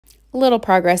Little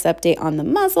progress update on the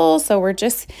muzzle. So we're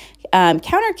just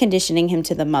counter conditioning him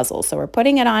to the muzzle. So we're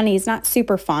putting it on. He's not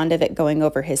super fond of it going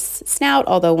over his snout,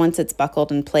 although once it's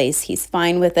buckled in place, he's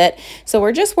fine with it. So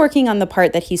we're just working on the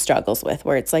part that he struggles with,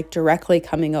 where it's like directly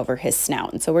coming over his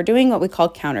snout. And so we're doing what we call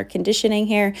counter conditioning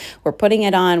here. We're putting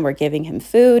it on, we're giving him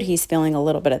food. He's feeling a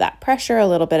little bit of that pressure, a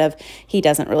little bit of he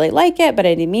doesn't really like it, but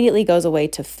it immediately goes away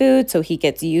to food. So he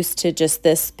gets used to just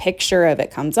this picture of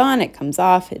it comes on, it comes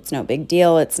off. It's no big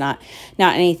deal. It's not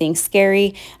anything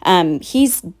scary.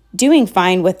 He's doing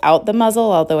fine without the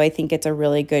muzzle, although I think it's a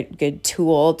really good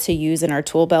tool to use in our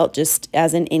tool belt just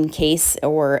as an in case,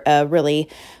 or really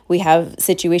we have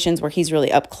situations where he's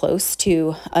really up close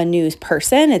to a new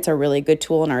person. It's a really good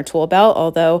tool in our tool belt,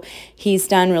 although he's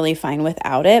done really fine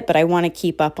without it, but I want to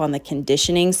keep up on the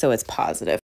conditioning so it's positive.